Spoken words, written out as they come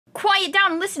quiet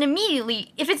down and listen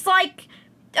immediately. If it's like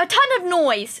a ton of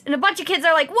noise and a bunch of kids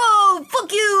are like, whoa,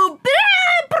 fuck you,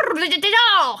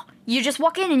 you just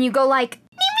walk in and you go like,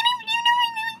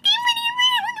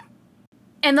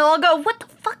 and they'll all go, what the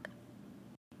fuck?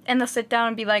 And they'll sit down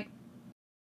and be like,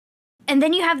 and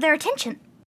then you have their attention.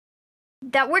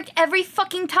 That worked every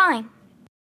fucking time.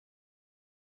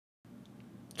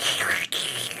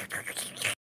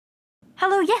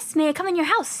 Hello, yes, may I come in your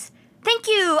house? Thank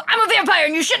you, I'm a vampire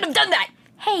and you shouldn't have done that.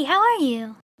 Hey, how are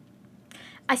you?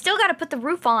 I still gotta put the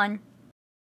roof on.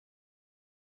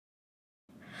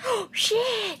 Oh,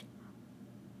 shit!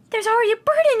 There's already a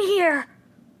bird in here!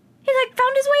 He, like,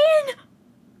 found his way in!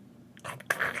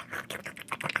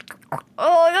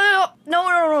 Oh,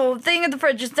 no. Thing in the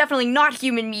fridge is definitely not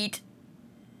human meat.